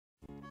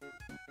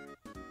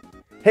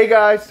Hey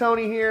guys,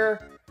 Tony here.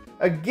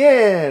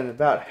 Again,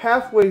 about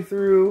halfway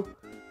through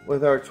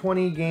with our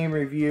 20 game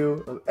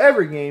review of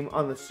every game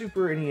on the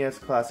Super NES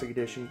Classic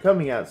Edition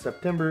coming out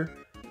September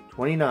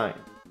 29th,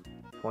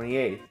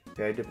 28th,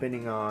 okay,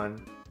 depending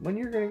on when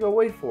you're going to go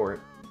wait for it.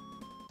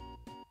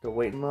 Go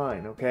wait in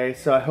line, okay?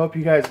 So I hope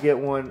you guys get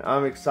one.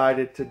 I'm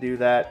excited to do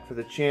that for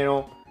the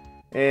channel.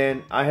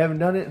 And I haven't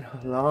done it in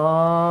a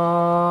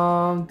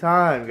long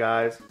time,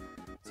 guys.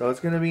 So it's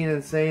going to be an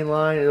insane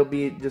line. It'll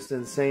be just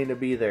insane to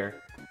be there.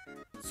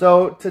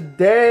 So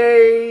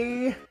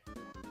today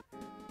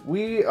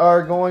we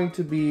are going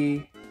to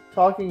be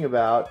talking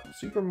about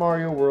Super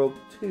Mario World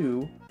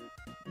 2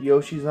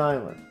 Yoshi's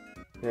Island.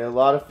 Okay, a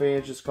lot of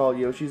fans just call it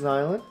Yoshi's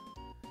Island,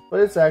 but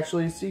it's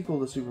actually a sequel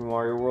to Super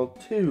Mario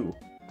World 2.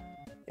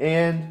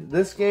 And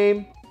this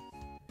game,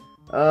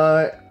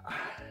 I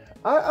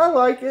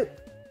like it.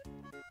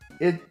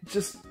 It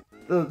just,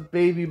 the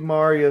baby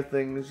Mario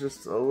thing is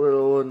just a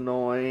little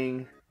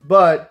annoying,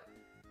 but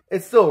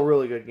it's still a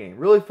really good game.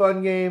 Really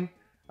fun game.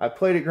 I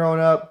played it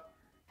growing up.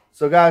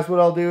 So guys, what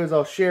I'll do is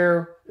I'll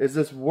share, is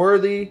this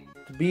worthy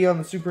to be on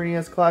the Super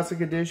NES Classic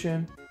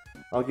Edition?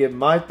 I'll give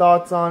my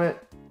thoughts on it,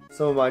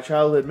 some of my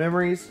childhood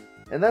memories,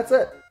 and that's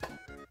it.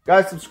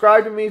 Guys,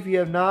 subscribe to me if you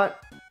have not.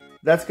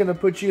 That's going to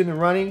put you in the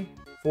running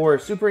for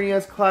Super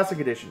NES Classic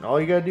Edition. All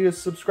you gotta do is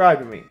subscribe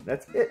to me.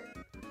 That's it.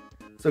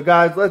 So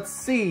guys, let's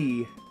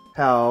see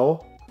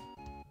how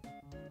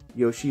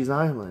Yoshi's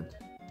Island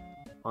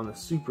on the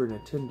Super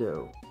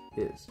Nintendo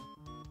is.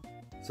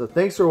 So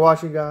thanks for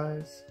watching,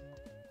 guys.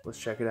 Let's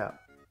check it out.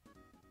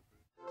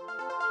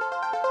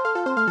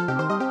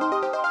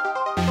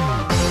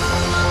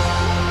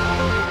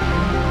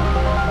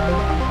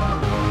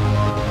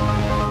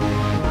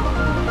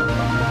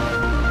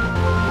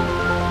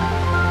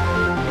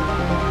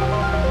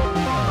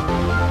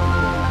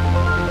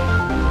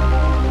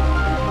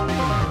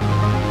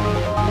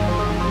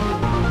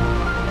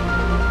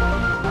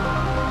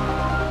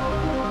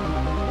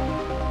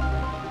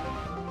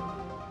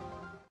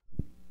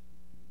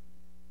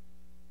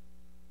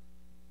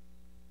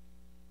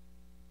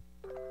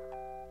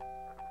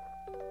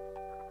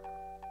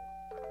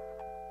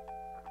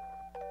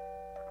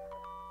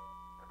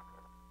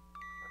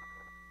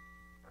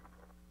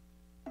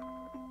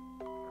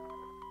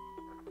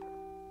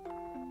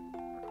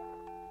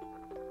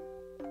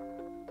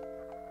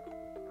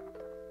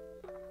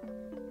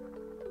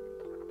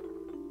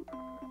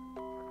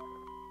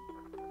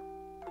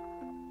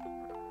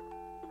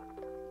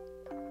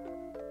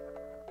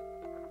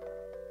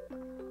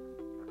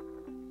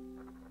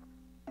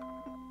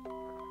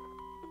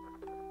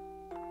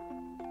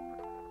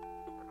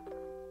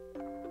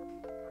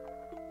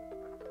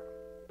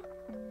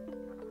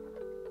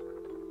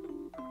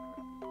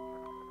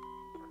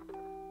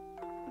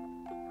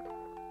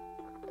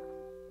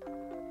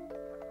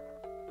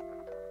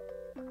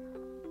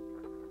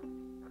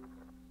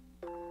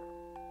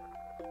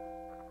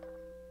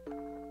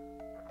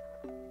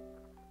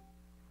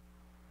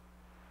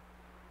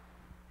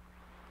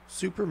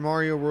 Super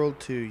Mario World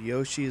 2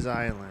 Yoshi's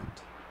Island.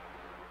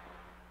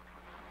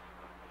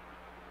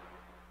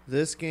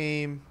 This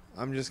game,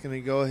 I'm just going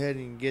to go ahead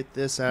and get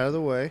this out of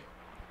the way.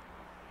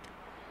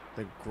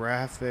 The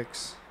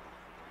graphics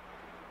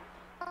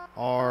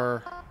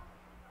are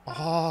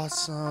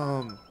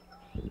awesome.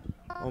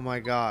 Oh my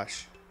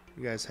gosh.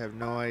 You guys have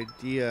no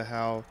idea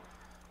how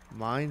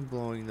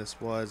mind-blowing this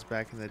was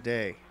back in the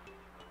day.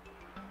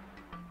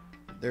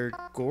 They're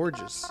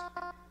gorgeous.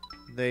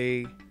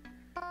 They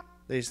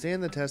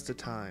stand the test of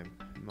time,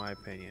 in my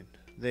opinion.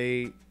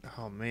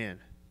 Oh man.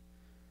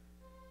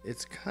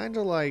 It's kind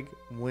of like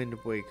Wind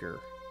Waker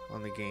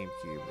on the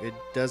GameCube. It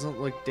doesn't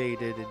look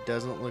dated, it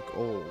doesn't look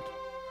old.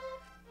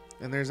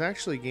 And there's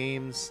actually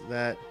games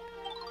that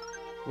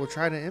will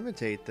try to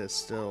imitate this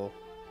still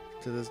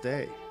to this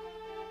day. In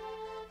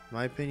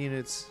my opinion,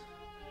 it's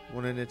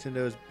one of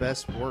Nintendo's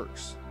best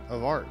works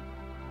of art.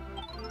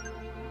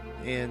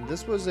 And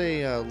this was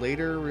a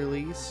later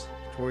release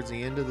towards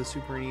the end of the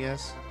Super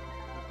NES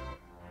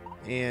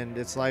and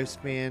its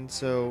lifespan,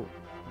 so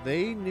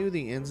they knew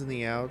the ins and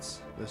the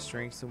outs, the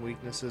strengths and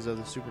weaknesses of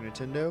the Super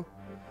Nintendo,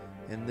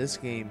 and this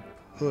game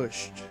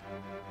pushed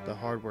the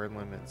hardware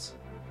limits.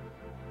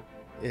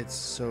 It's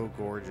so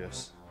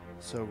gorgeous,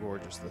 so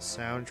gorgeous. The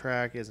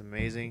soundtrack is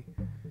amazing,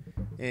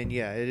 and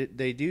yeah,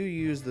 they do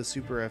use the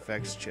Super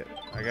FX chip.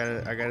 I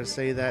gotta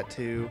say that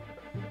too.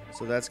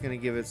 So that's gonna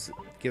give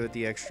it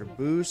the extra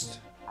boost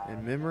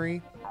in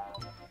memory.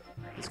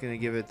 It's going to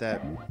give it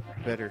that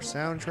better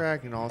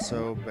soundtrack and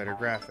also better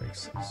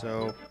graphics.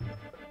 So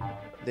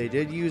they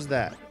did use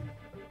that.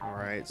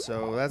 Alright,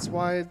 so that's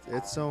why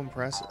it's so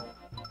impressive.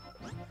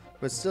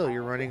 But still,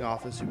 you're running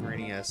off a Super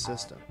NES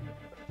system.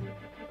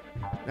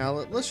 Now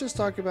let's just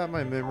talk about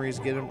my memories,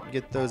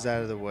 get those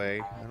out of the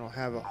way. I don't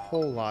have a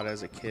whole lot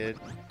as a kid.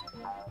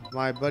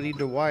 My buddy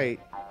Dwight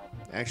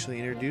actually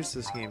introduced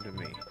this game to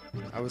me.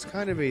 I was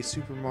kind of a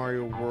Super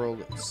Mario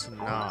World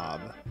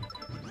snob,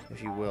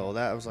 if you will.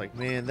 That was like,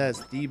 man,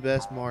 that's the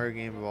best Mario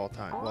game of all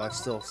time. Well, I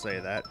still say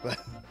that,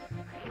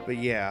 but But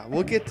yeah,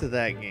 we'll get to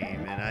that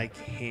game, and I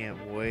can't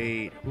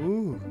wait.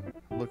 Ooh,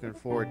 looking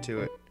forward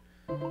to it.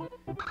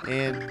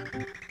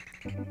 And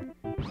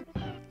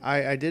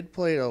I did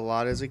play it a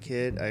lot as a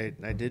kid.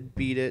 I did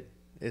beat it.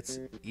 It's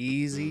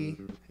easy.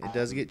 It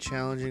does get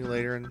challenging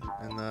later in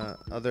the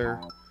other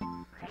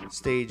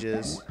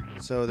stages,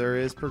 so there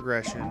is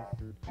progression.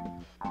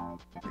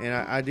 And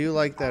I do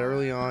like that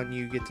early on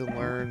you get to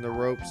learn the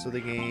ropes of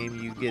the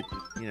game. You get,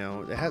 you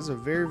know, it has a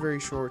very,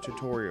 very short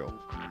tutorial.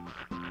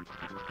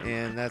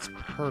 And that's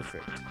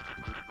perfect.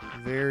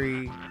 Very,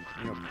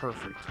 you know,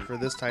 perfect for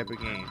this type of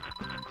game.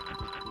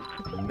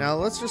 Now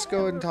let's just go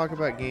ahead and talk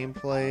about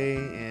gameplay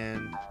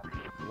and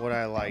what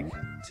I like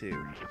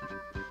too.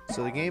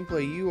 So the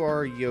gameplay, you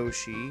are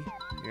Yoshi.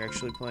 You're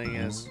actually playing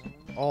as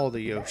all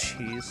the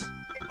Yoshis,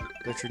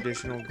 the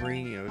traditional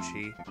green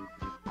Yoshi.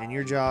 And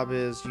your job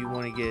is you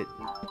want to get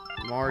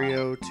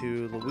Mario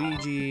to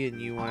Luigi and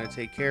you want to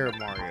take care of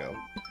Mario.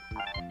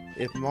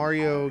 If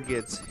Mario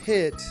gets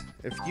hit,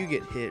 if you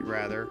get hit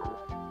rather,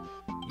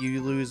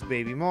 you lose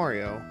baby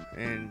Mario,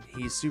 and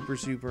he's super,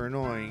 super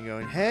annoying,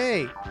 going,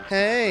 hey,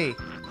 hey,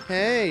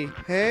 hey,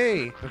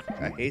 hey.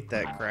 I hate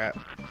that crap.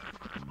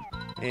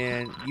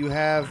 And you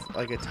have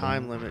like a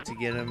time limit to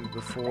get him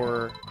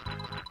before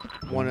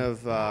one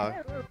of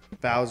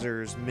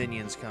Bowser's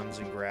minions comes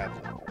and grabs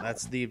him.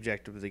 That's the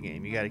objective of the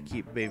game. You got to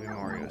keep baby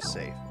Mario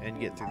safe and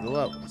get through the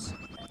levels.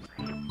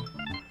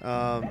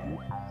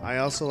 I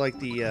also like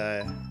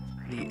the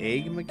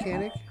egg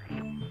mechanic,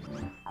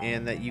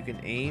 and that you can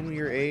aim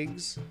your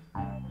eggs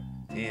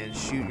and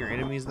shoot your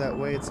enemies that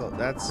way.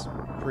 That's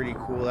pretty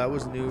cool. That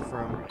was new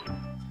from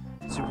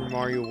Super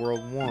Mario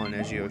World 1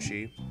 as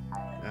Yoshi.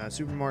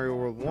 Super Mario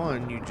World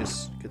 1, you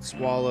just could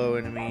swallow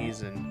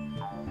enemies, and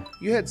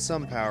you had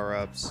some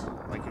power-ups,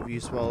 like if you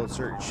swallowed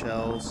certain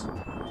shells.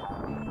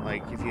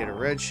 Like if you had a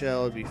red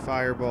shell, it'd be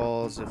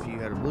fireballs. If you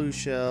had a blue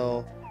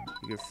shell,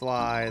 you could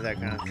fly, that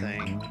kind of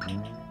thing.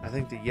 I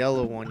think the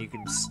yellow one you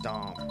can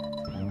stomp,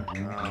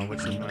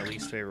 which is my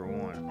least favorite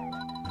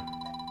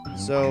one.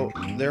 So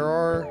there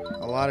are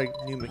a lot of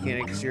new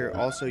mechanics here.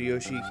 Also,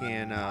 Yoshi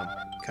can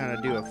kind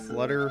of do a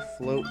flutter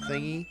float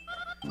thingy.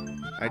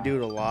 I do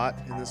it a lot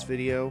in this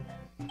video,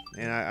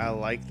 and I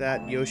like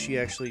that. Yoshi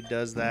actually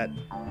does that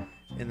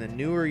in the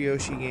newer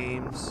Yoshi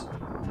games,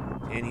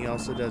 and he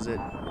also does it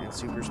in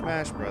Super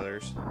Smash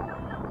Brothers.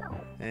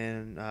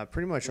 And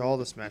pretty much all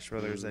the Smash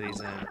Brothers that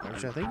he's in,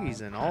 which I think he's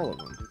in all of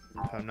them,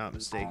 if I'm not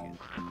mistaken.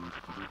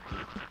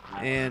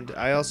 And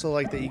I also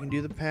like that you can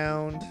do the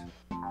pound.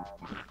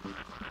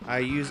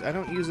 I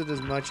don't use it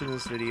as much in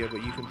this video,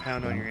 but you can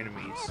pound on your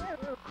enemies.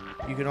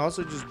 You can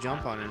also just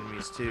jump on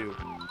enemies too.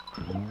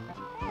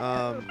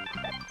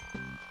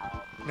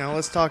 Now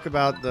let's talk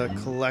about the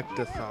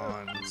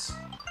collectathons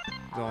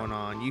going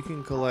on. You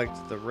can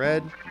collect the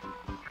red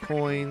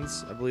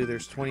coins. I believe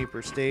there's 20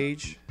 per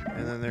stage,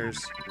 and then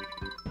there's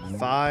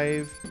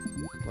 5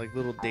 like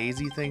little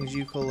daisy things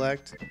you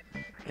collect.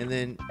 And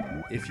then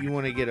if you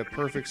want to get a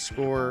perfect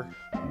score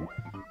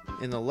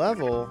in the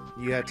level,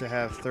 you have to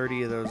have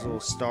 30 of those little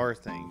star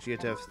things. You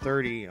have to have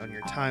 30 on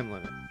your time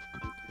limit.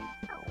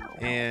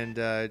 And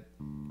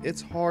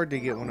it's hard to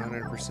get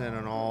 100%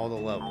 on all the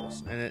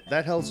levels, and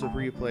that helps with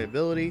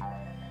replayability.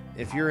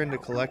 If you're into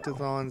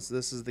collectathons,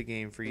 this is the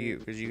game for you,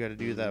 because you got to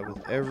do that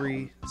with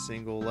every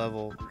single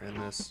level in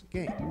this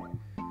game.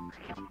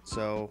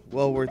 So,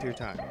 well worth your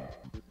time.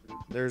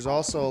 There's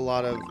also a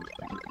lot of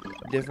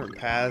different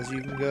paths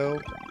you can go,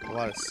 a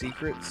lot of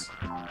secrets,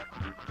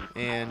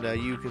 and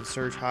you can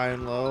search high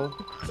and low.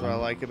 That's what I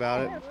like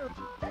about it.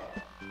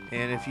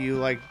 And if you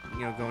like,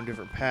 you know, going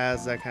different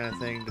paths, that kind of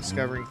thing,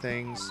 discovering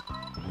things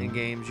in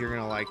games, you're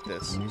going to like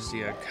this. You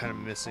see I'm kind of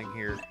missing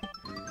here.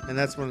 And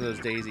that's one of those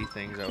daisy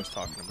things I was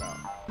talking about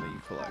that you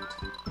collect.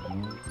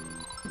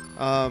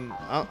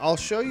 I'll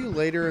show you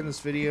later in this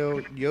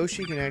video,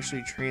 Yoshi can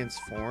actually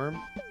transform.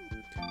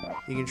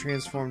 He can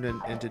transform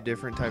into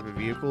different type of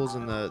vehicles.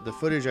 In the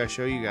footage I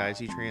show you guys,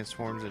 he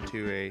transforms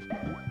into a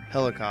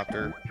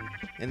helicopter.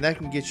 And that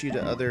can get you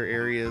to other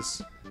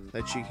areas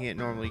that you can't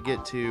normally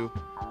get to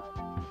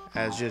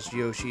as just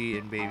Yoshi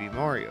and Baby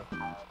Mario.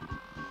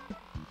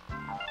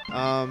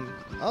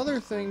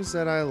 Other things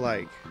that I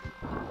like.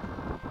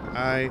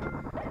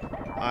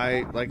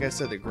 Like I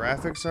said, the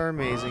graphics are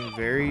amazing,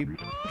 very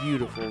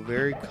beautiful,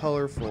 very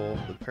colorful.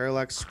 The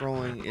parallax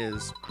scrolling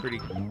is pretty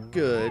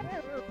good,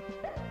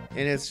 and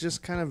it's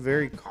just kind of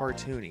very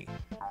cartoony.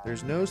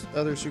 There's no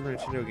other Super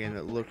Nintendo game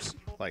that looks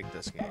like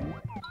this game.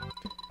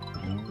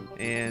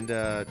 And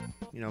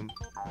you know,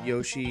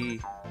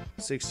 Yoshi's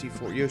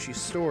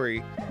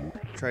Story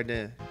tried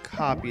to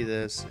copy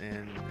this,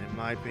 and in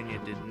my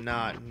opinion did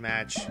not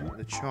match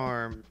the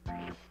charm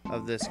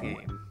of this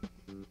game.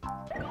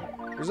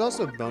 There's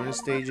also bonus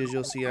stages.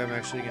 You'll see I'm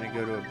actually going to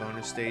go to a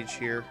bonus stage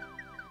here,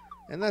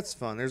 and that's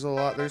fun. There's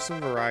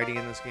some variety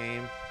in this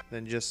game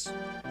than just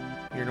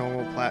your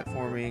normal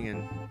platforming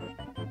and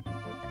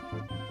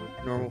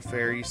normal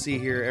fare. You see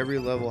here every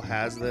level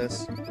has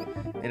this,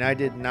 and I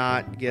did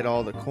not get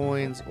all the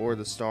coins or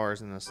the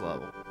stars in this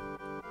level.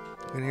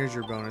 And here's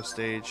your bonus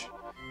stage.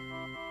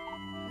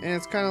 And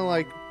it's kind of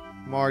like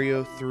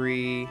Mario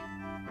 3,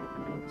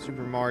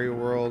 Super Mario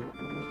World,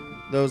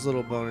 those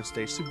little bonus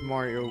stages. Super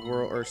Mario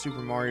World or Super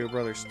Mario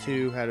Brothers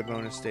 2 had a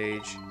bonus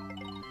stage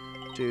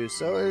too,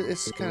 so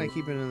it's kind of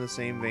keeping in the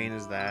same vein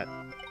as that.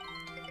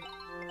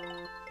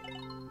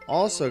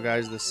 Also,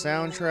 guys, the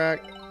soundtrack,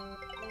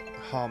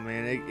 oh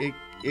man,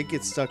 it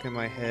gets stuck in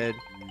my head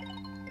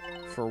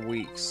for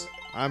weeks.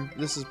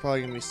 This is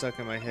probably gonna be stuck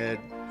in my head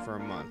for a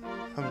month.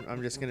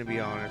 I'm just gonna be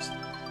honest.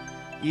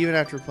 Even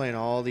after playing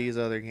all these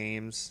other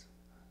games,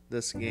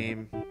 this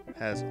game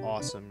has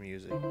awesome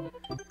music.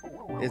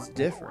 It's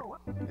different,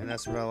 and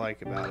that's what I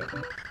like about it.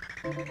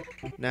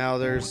 Now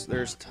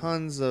there's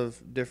tons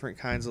of different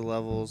kinds of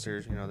levels.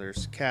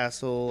 There's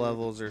castle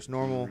levels, there's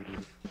normal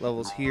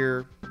levels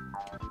here.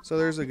 So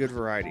there's a good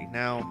variety.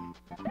 Now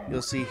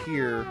you'll see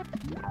here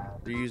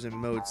they're using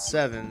mode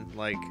 7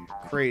 like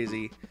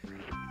crazy,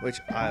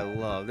 which I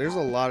love. There's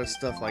a lot of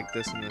stuff like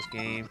this in this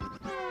game.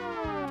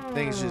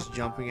 Things just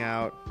jumping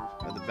out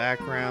of the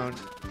background.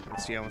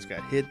 Let's see, I almost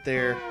got hit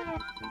there.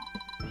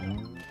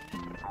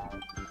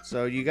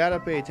 So you gotta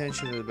pay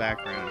attention to the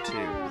background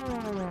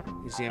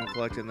too. You see I'm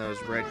collecting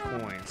those red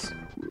coins.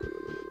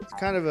 It's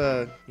kind of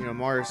a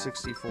Mario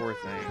 64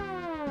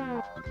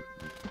 thing.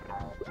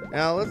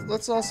 Now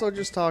let's also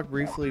just talk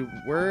briefly.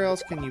 Where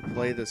else can you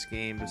play this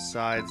game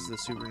besides the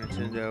Super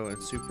Nintendo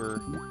and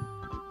Super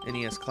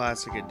NES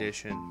Classic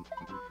Edition?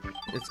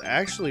 It's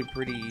actually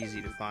pretty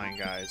easy to find,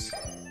 guys.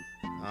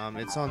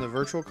 It's on the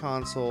Virtual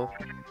Console.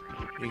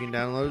 You can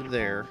download it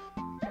there.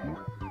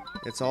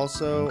 It's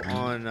also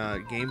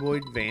on Game Boy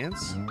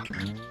Advance,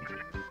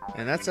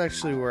 and that's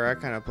actually where I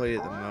kind of played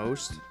it the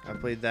most. I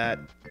played that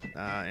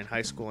in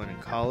high school and in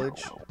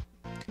college.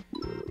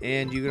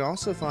 And you can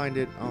also find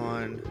it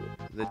on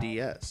the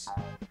DS.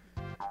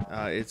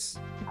 It's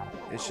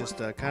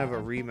just a kind of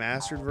a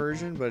remastered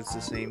version, but it's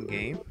the same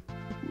game.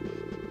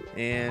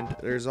 And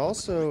there's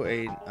also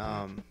a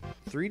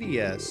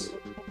 3DS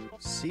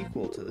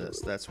sequel to this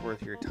that's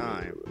worth your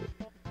time.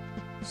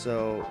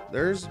 So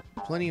there's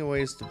plenty of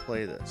ways to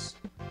play this.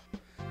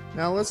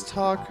 Now let's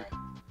talk.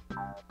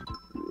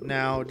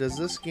 Now, does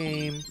this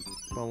game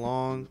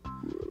belong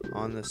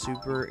on the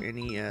Super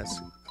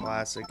NES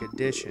Classic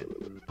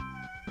Edition?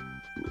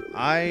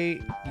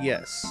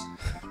 Yes.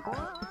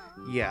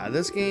 Yeah,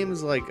 this game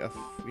is like a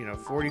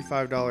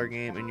 $45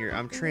 game, and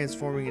I'm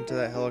transforming into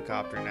that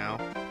helicopter now.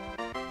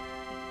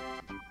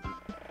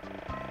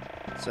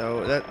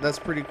 So that's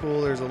pretty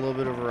cool. There's a little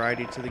bit of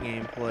variety to the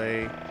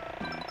gameplay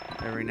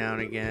every now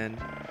and again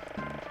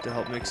to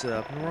help mix it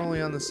up. And we're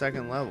only on the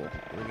second level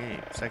of the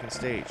game, second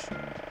stage.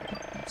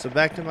 So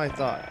back to my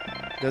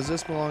thought. Does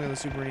this belong in the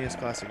Super NES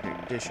Classic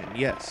Edition?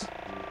 Yes.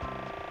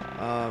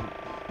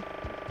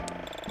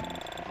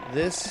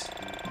 This,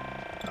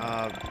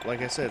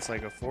 like I said, it's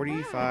like a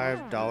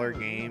 $45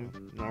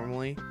 game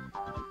normally.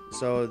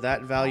 So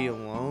that value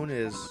alone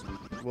is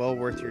well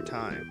worth your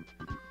time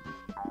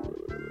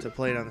to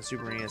play it on the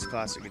Super NES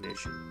Classic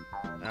Edition,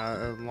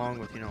 along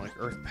with like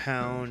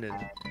Earthbound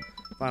and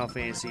Final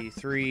Fantasy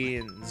 3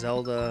 and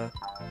Zelda,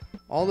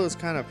 all those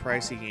kind of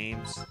pricey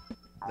games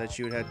that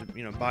you would have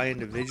to buy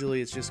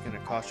individually. It's just going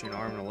to cost you an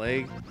arm and a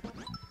leg.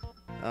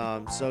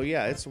 So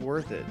yeah, it's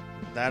worth it,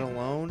 that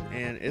alone,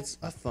 and it's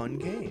a fun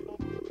game.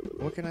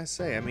 What can I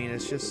say? I mean,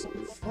 it's just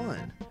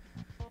fun.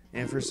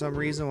 And for some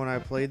reason, when I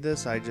played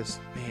this, I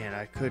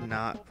could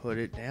not put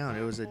it down.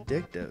 It was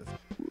addictive.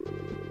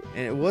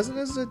 And it wasn't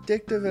as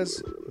addictive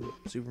as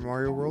Super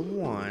Mario World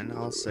 1,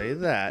 I'll say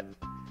that.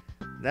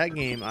 That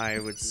game, I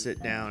sat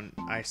down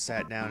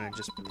and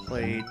just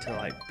played till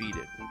I beat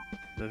it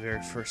the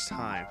very first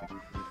time.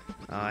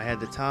 I had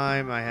the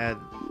time, I had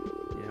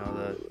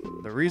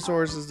the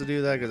resources to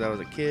do that because I was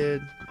a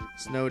kid,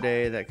 snow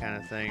day, that kind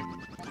of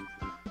thing.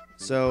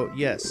 So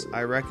yes,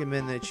 I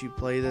recommend that you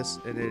play this,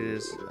 and it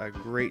is a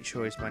great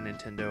choice by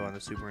Nintendo on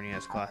the Super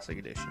NES Classic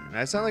Edition. And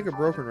I sound like a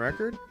broken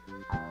record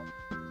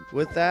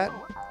with that,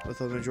 with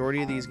the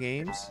majority of these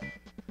games,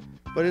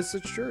 but it's the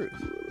truth.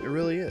 It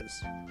really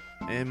is.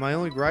 And my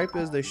only gripe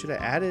is they should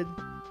have added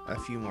a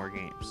few more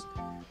games.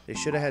 They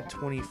should have had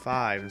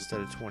 25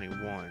 instead of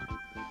 21.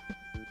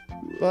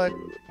 But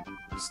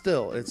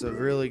still, it's a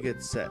really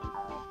good set.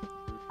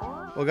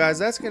 Well, guys,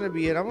 that's going to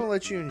be it. I'm going to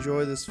let you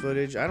enjoy this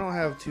footage. I don't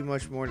have too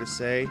much more to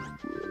say.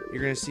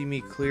 You're going to see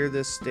me clear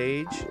this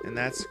stage, and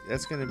that's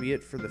going to be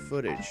it for the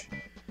footage.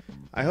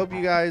 I hope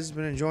you guys have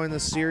been enjoying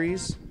this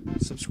series.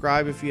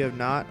 Subscribe if you have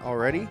not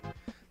already.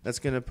 That's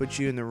going to put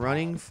you in the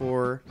running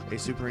for a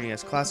Super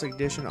NES Classic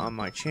Edition on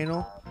my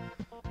channel,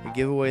 a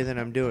giveaway that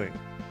I'm doing.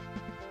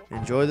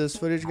 Enjoy this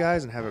footage,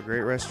 guys, and have a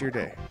great rest of your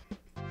day.